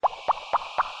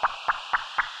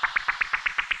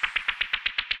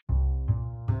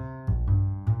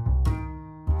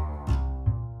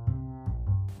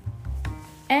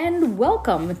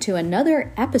welcome to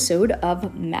another episode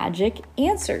of Magic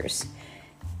Answers.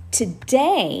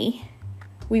 Today,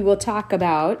 we will talk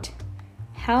about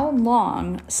how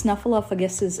long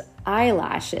Snuffleupagus'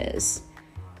 eyelashes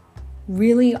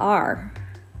really are.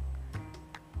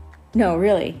 No,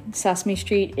 really, Sesame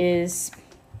Street is,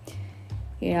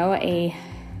 a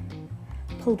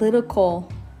political,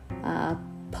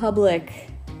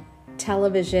 public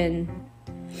television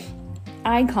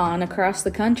icon across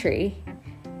the country,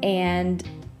 and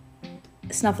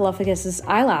Snuffleupagus'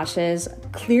 eyelashes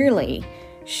clearly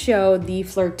show the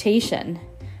flirtation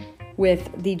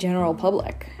with the general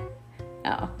public.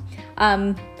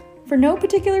 For no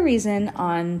particular reason,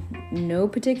 on no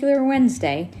particular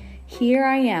Wednesday, here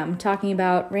I am talking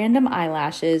about random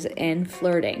eyelashes and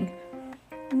flirting.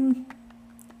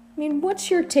 What's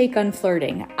your take on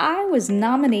flirting? I was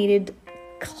nominated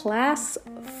class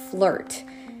flirt.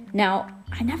 Now,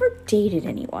 I never dated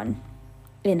anyone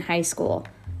in high school.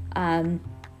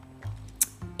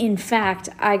 In fact,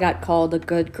 I got called a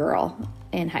good girl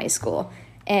in high school.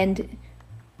 And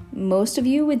most of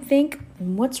you would think,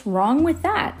 what's wrong with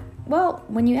that? Well,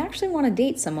 when you actually want to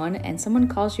date someone and someone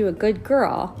calls you a good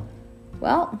girl,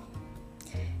 well,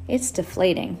 it's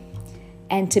deflating.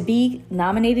 And to be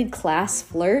nominated class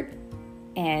flirt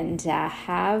and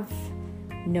have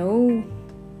no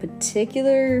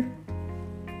particular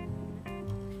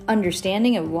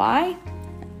understanding of why,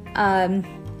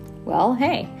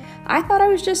 hey, I thought I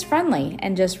was just friendly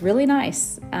and just really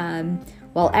nice,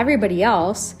 while everybody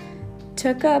else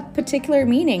took a particular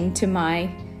meaning to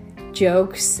my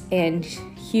jokes and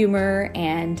humor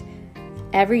and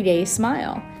everyday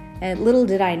smile. And little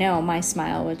did I know, my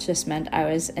smile, which just meant I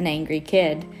was an angry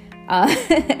kid,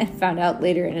 and found out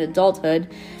later in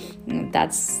adulthood,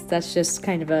 that's just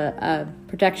kind of a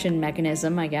protection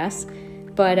mechanism, I guess.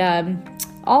 But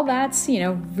all that's,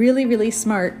 really, really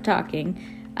smart talking.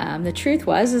 The truth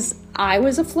is I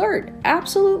was a flirt.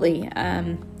 Absolutely.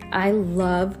 I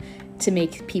love to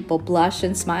make people blush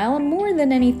and smile. And more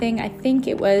than anything, I think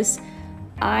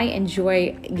I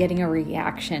enjoy getting a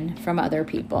reaction from other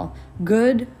people,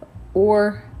 good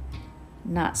or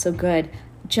not so good.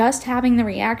 Just having the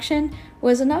reaction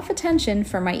was enough attention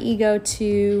for my ego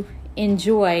to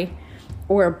enjoy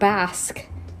or bask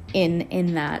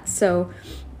in that. So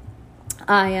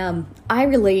I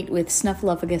relate with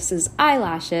Snuffleupagus'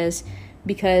 eyelashes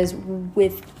because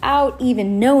without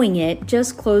even knowing it,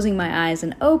 just closing my eyes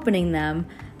and opening them,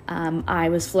 I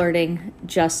was flirting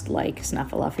just like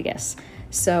Snuffleupagus.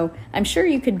 So I'm sure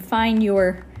you could find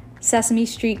your Sesame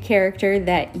Street character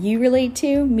that you relate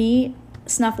to. Me,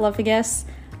 Snuffleupagus,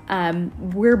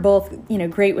 we're both,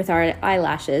 great with our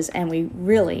eyelashes, and we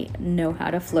really know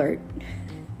how to flirt.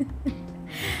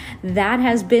 That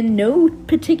has been no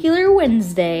particular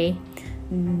Wednesday,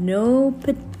 no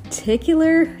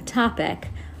particular topic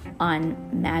on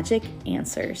Magic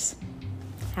Answers.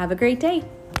 Have a great day.